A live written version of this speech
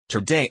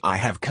Today I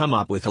have come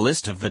up with a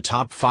list of the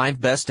top 5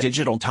 best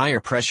digital tire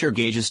pressure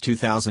gauges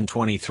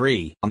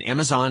 2023 on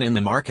Amazon in the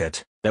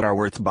market that are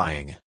worth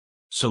buying.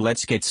 So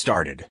let's get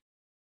started.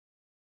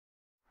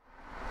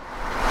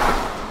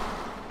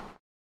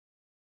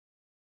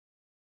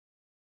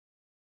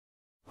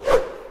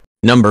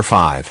 Number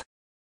 5.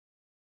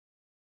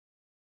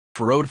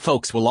 Road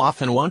folks will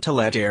often want to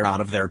let air out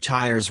of their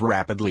tires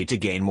rapidly to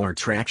gain more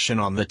traction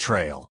on the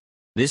trail.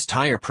 This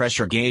tire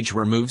pressure gauge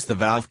removes the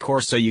valve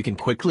core so you can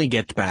quickly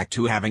get back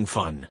to having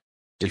fun.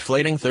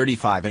 Deflating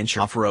 35-inch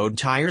off-road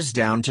tires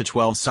down to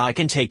 12 psi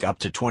can take up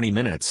to 20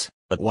 minutes,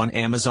 but one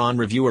Amazon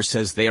reviewer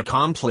says they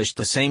accomplished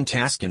the same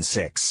task in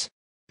 6.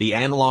 The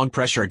analog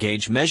pressure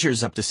gauge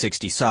measures up to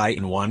 60 psi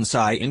in 1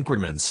 psi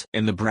increments,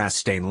 and the brass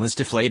stainless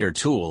deflator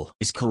tool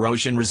is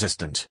corrosion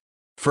resistant.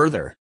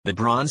 Further, the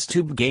bronze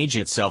tube gauge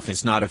itself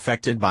is not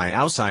affected by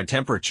outside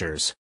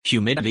temperatures,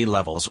 humidity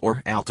levels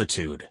or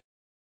altitude.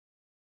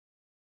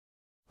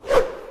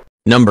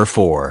 Number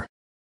 4.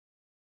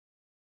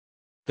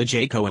 The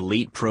Jayco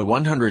Elite Pro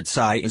 100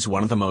 psi is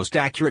one of the most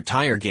accurate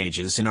tire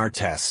gauges in our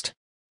test.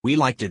 We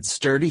liked its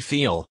sturdy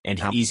feel and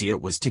how easy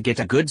it was to get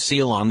a good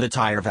seal on the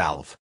tire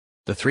valve.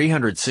 The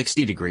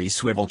 360-degree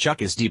swivel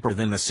chuck is deeper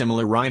than the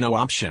similar Rhino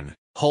option,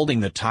 holding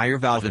the tire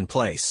valve in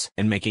place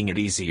and making it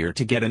easier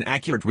to get an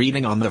accurate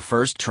reading on the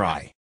first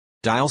try.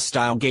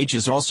 Dial-style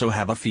gauges also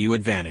have a few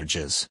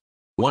advantages.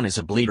 One is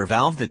a bleeder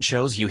valve that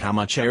shows you how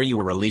much air you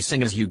are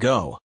releasing as you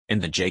go,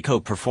 and the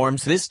Jayco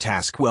performs this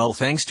task well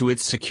thanks to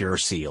its secure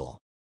seal.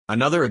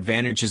 Another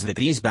advantage is that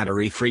these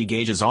battery-free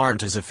gauges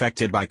aren't as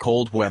affected by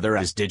cold weather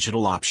as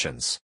digital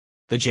options.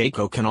 The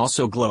Jayco can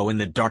also glow in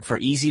the dark for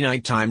easy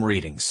nighttime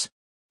readings.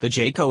 The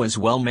Jayco is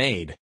well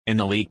made, and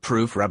the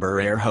leak-proof rubber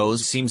air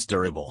hose seems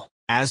durable,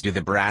 as do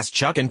the brass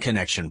chuck and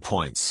connection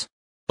points.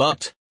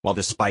 But, while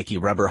the spiky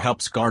rubber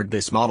helps guard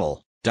this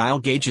model, dial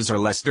gauges are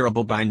less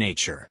durable by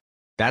nature.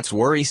 That's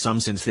worrisome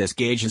since this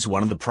gauge is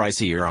one of the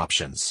pricier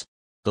options.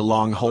 The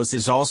long hose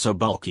is also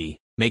bulky,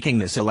 making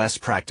this a less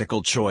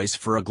practical choice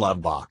for a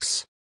glove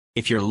box.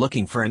 If you're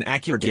looking for an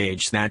accurate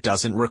gauge that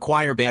doesn't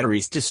require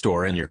batteries to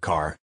store in your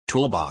car,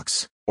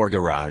 toolbox, or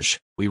garage,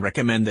 we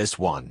recommend this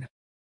one.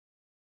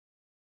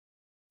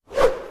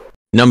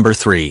 Number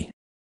 3.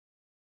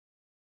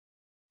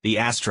 The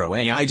Astro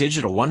AI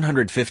Digital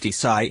 150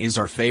 psi is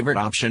our favorite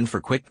option for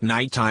quick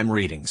nighttime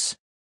readings.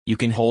 You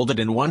can hold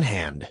it in one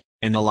hand,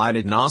 and the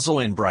lighted nozzle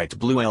and bright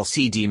blue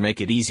LCD make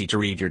it easy to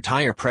read your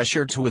tire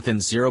pressure to within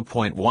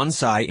 0.1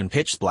 psi in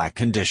pitch black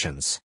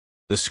conditions.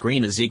 The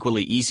screen is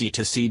equally easy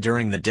to see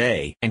during the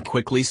day and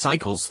quickly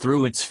cycles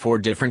through its 4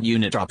 different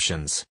unit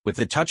options with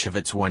the touch of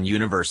its one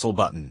universal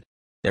button.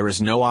 There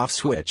is no off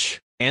switch,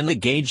 and the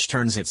gauge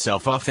turns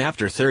itself off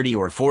after 30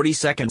 or 40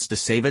 seconds to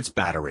save its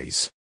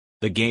batteries.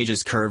 The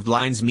gauge's curved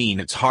lines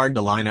mean it's hard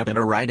to line up at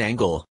a right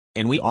angle,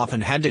 and we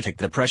often had to check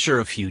the pressure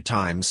a few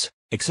times,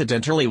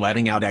 accidentally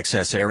letting out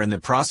excess air in the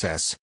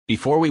process,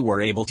 before we were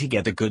able to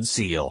get a good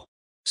seal.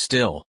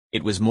 Still,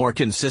 it was more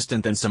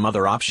consistent than some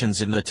other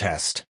options in the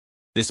test.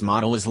 This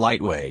model is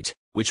lightweight,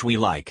 which we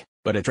like,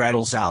 but it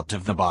rattles out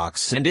of the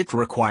box and it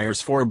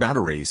requires 4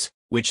 batteries,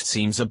 which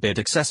seems a bit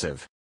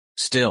excessive.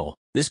 Still,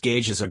 this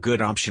gauge is a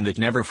good option that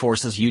never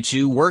forces you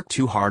to work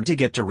too hard to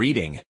get to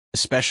reading,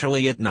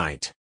 especially at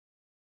night.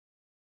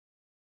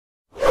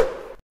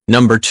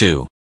 Number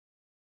 2.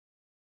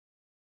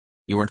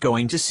 You aren't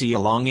going to see a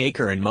long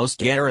acre in most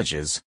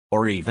garages,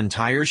 or even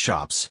tire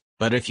shops,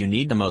 but if you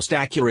need the most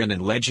accurate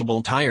and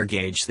legible tire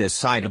gauge this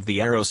side of the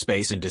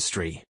aerospace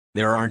industry,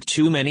 there aren't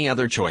too many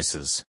other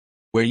choices.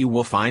 Where you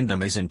will find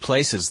them is in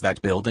places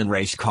that build and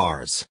race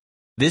cars.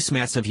 This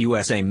massive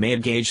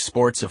USA-made gauge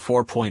sports a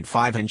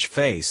 4.5-inch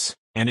face,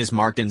 and is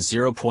marked in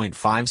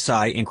 0.5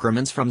 psi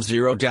increments from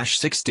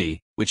 0-60,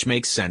 which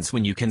makes sense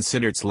when you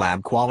consider its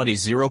lab quality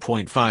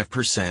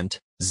 0.5%,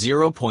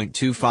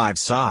 0.25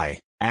 psi,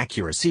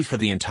 accuracy for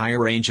the entire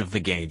range of the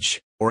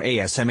gauge, or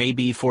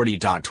ASMAB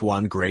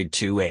 40.1 grade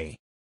 2A.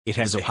 It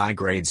has a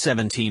high-grade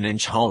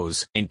 17-inch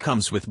hose and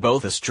comes with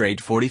both a straight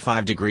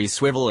 45-degree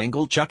swivel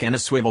angle chuck and a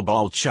swivel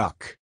ball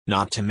chuck,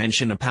 not to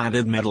mention a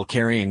padded metal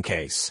carrying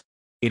case.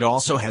 It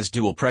also has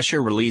dual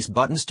pressure release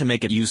buttons to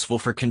make it useful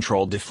for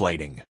controlled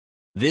deflating.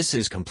 This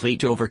is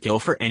complete overkill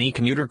for any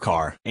commuter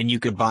car, and you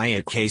could buy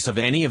a case of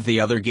any of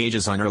the other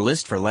gauges on our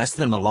list for less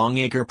than the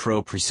Longacre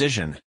Pro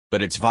Precision,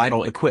 but it's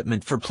vital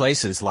equipment for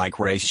places like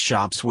race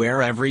shops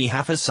where every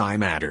half a psi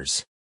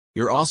matters.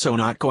 You're also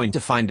not going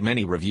to find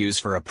many reviews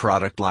for a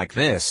product like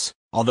this,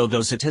 although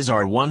those it has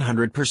are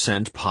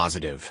 100%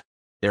 positive.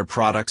 Their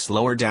products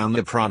lower down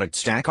the product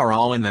stack are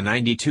all in the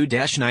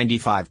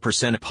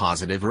 92-95%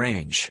 positive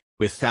range,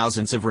 with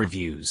thousands of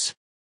reviews.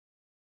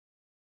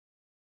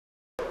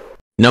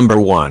 Number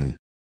 1.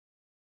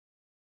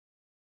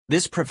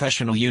 This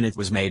professional unit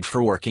was made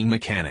for working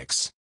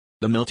mechanics.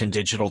 The Milton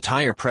Digital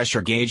Tire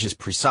Pressure Gauge is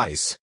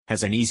precise,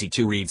 has an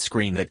easy-to-read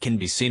screen that can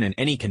be seen in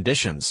any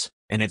conditions,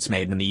 and it's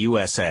made in the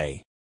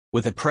USA.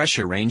 With a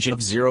pressure range of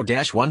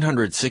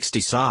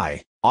 0-160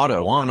 psi,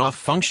 auto on-off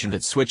function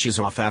that switches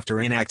off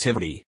after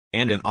inactivity,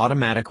 and an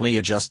automatically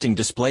adjusting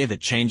display that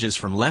changes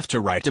from left to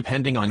right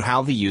depending on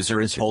how the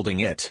user is holding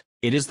it.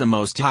 It is the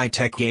most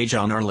high-tech gauge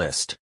on our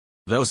list.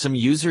 Though some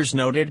users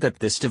noted that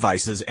this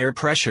device's air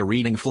pressure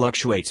reading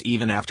fluctuates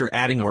even after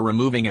adding or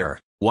removing air,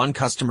 one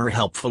customer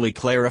helpfully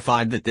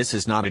clarified that this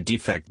is not a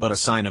defect but a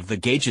sign of the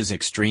gauge's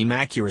extreme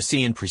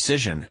accuracy and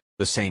precision.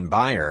 The same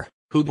buyer,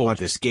 who bought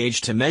this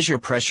gauge to measure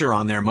pressure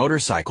on their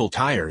motorcycle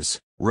tires,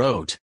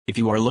 wrote, "If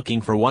you are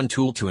looking for one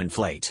tool to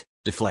inflate,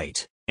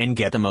 deflate, and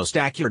get the most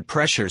accurate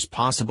pressures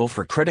possible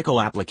for critical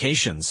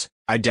applications,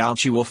 I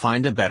doubt you will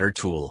find a better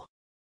tool."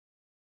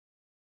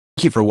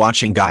 Thank you for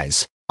watching,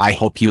 guys. I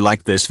hope you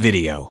liked this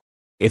video.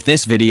 If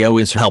this video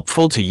is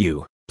helpful to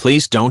you,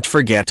 please don't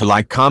forget to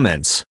like,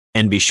 comments,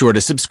 and be sure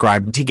to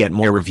subscribe to get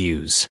more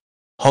reviews.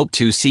 Hope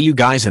to see you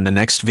guys in the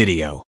next video.